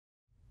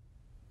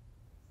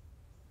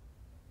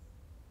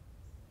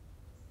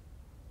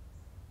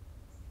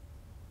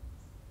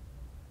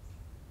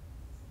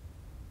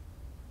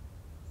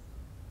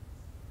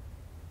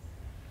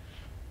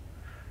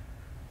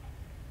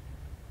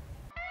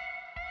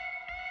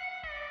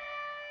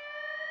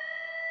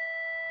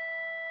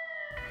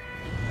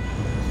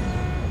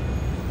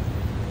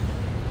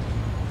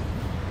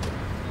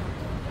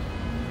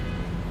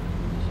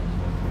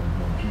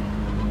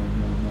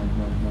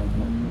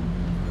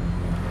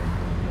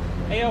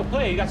Hey, yo,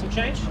 play, you got some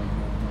change?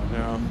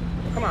 No.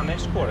 Come on, man,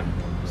 just a quarter.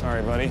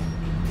 Sorry, buddy.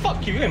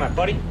 Fuck you ain't my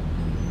buddy.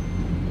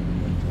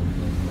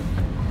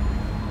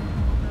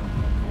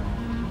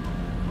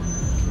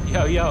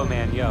 Yo,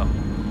 man, yo.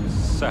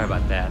 Sorry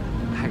about that.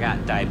 I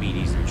got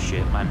diabetes and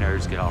shit. My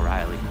nerves get all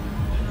riley.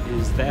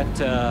 Is that,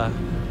 the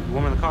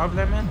woman in the car over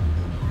there, man?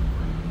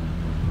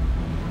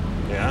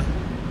 Yeah?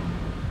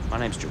 My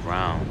name's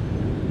Jerome.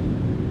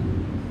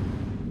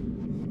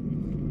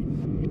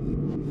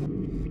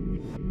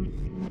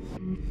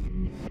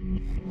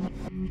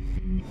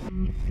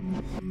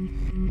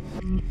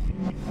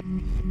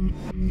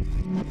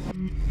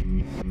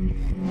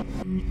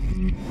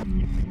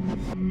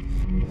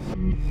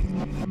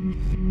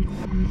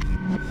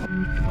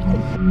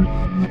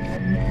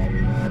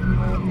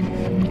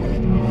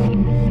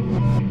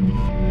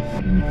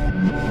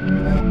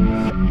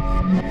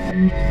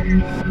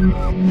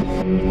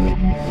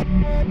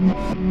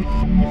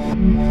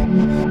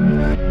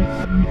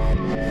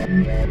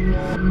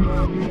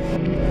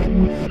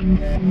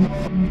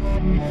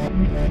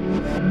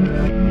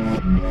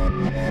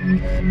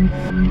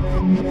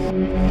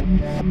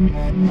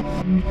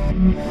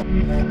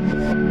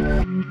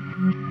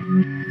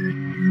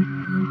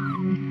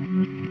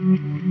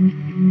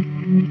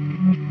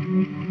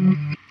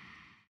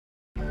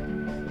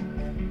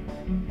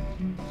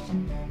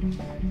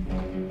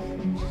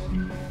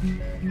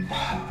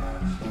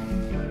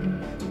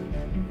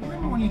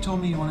 Remember when you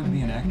told me you wanted to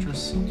be an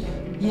actress?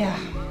 Yeah.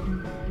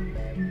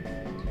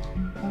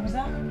 What was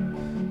that?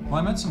 Well,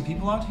 I met some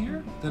people out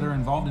here that are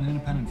involved in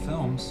independent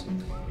films.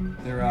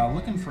 They're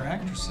looking for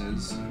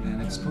actresses,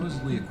 and it's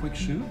supposedly a quick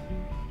shoot,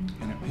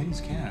 and it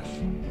pays cash.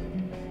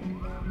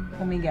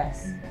 Let me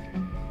guess.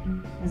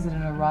 Is it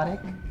an erotic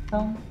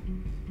film?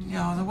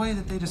 Yeah, the way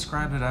that they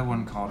described it, I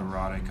wouldn't call it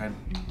erotic. I'd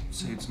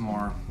say it's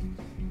more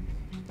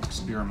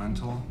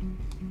experimental.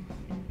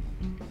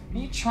 Are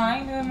you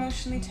trying to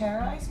emotionally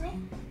terrorize me?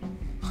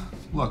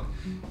 Look,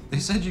 they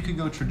said you could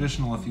go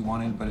traditional if you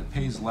wanted, but it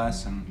pays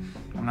less, and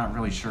I'm not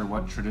really sure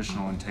what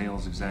traditional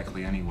entails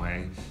exactly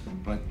anyway.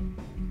 But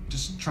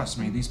just trust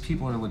me, these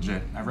people are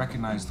legit. I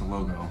recognize the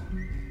logo.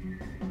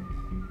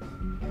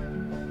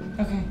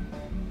 Okay,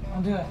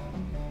 I'll do it.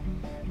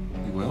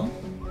 You will?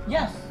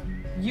 Yes,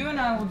 you and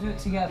I will do it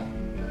together.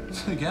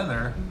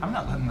 Together? I'm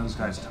not letting those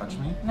guys touch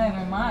me. Neither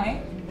am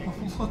I.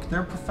 Look,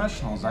 they're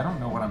professionals. I don't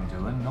know what I'm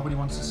doing. Nobody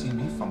wants to see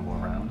me fumble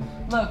around.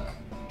 Look,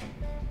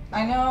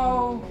 I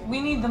know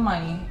we need the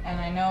money, and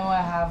I know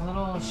I have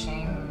little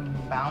shame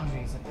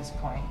boundaries at this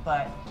point,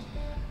 but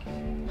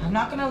I'm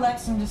not gonna let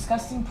some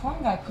disgusting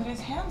porn guy put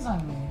his hands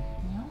on me,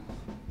 you know?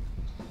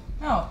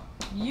 No,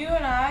 you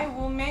and I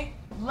will make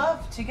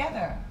love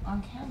together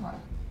on camera.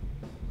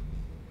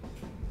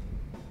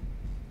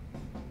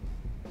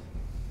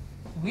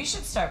 We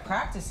should start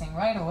practicing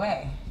right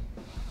away.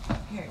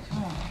 Here,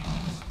 come on.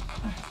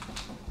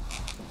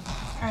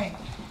 All right,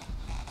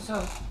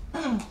 so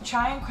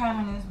try and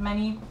cram in as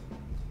many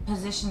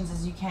positions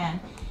as you can,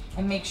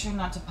 and make sure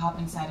not to pop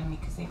inside of me,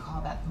 because they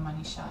call that the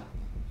money shot.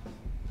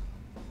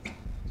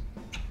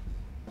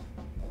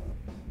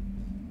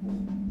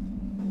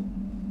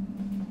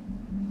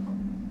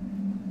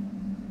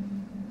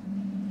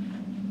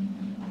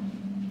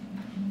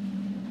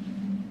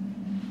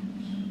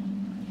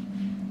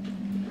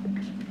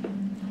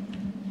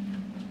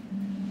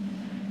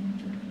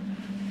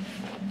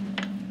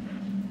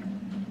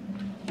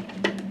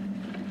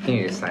 You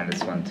need to sign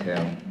this one too.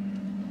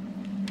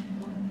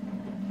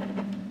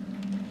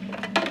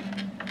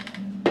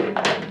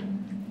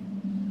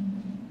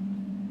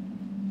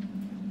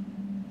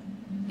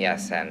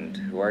 Yes, and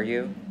who are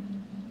you?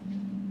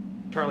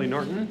 Charlie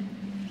Norton.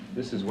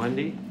 This is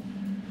Wendy.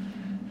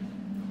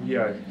 We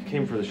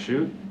came for the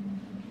shoot.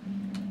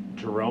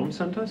 Jerome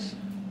sent us.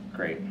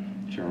 Great,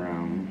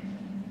 Jerome.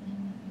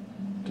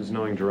 Does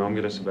knowing Jerome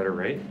get us a better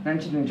rate?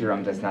 Mentioning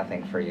Jerome does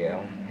nothing for you.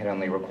 It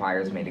only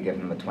requires me to give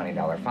him a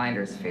 $20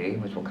 finder's fee,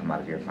 which will come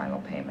out of your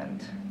final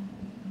payment.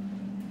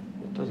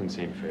 It doesn't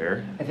seem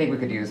fair. I think we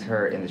could use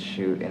her in the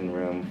shoot in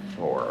room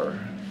 4.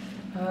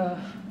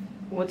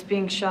 What's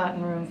being shot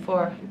in room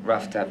 4?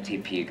 Roughed up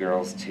TP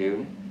girls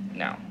 2?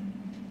 No,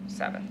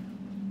 7.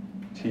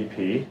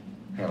 TP?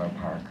 Halo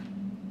Park.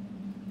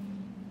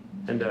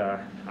 And,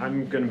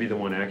 I'm gonna be the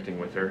one acting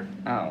with her.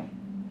 Oh.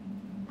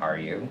 Are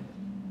you?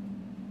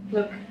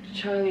 Look,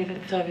 Charlie,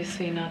 that's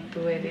obviously not the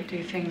way they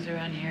do things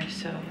around here,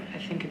 so I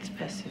think it's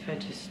best if I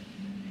just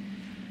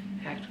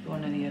act with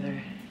one of the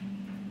other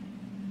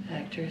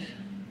actors.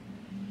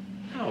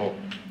 No.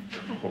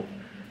 No.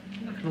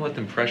 I'm not gonna let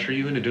them pressure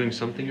you into doing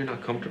something you're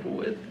not comfortable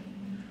with.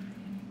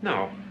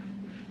 No.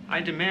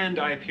 I demand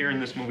I appear in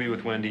this movie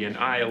with Wendy, and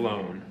I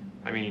alone.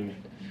 I mean,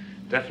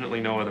 definitely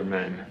no other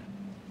men.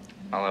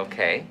 Well,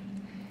 okay.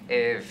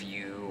 If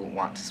you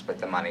want to split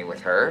the money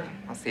with her,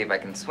 I'll see if I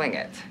can swing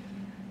it.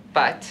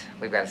 But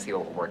we've got to see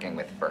what we're working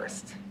with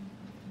first.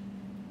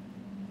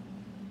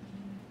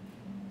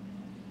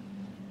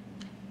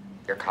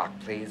 Your cock,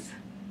 please.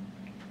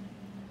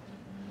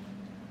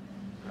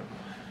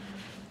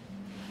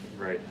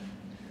 Right.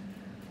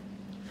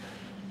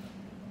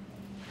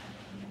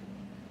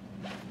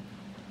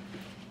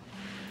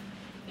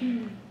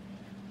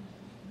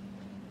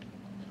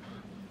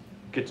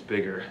 Gets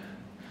bigger.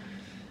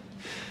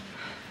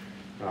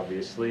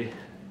 Obviously.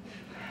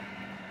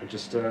 I'm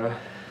just a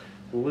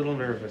little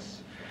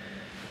nervous.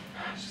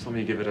 Just let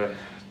me give it a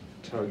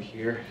tug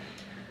here.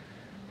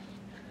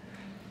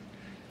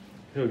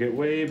 It'll get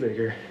way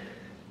bigger.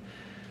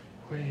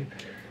 Way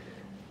bigger.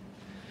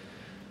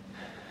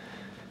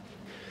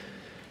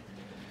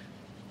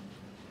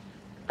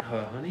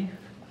 Honey,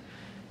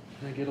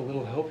 can I get a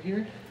little help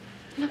here?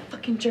 I'm not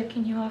fucking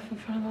jerking you off in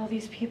front of all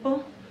these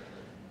people.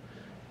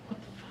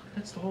 What the fuck?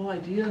 That's the whole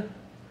idea.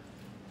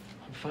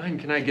 I'm fine.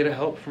 Can I get a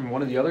help from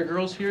one of the other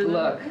girls here? Then?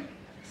 Look,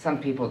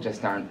 some people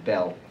just aren't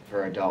built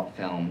for adult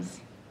films.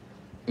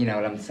 You know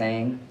what I'm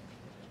saying?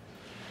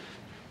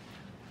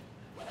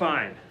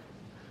 Fine.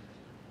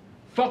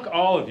 Fuck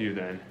all of you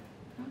then.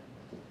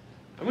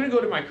 I'm gonna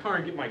go to my car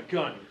and get my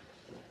gun.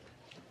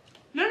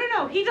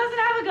 No, he doesn't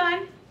have a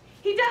gun.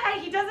 He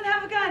doesn't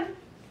have a gun.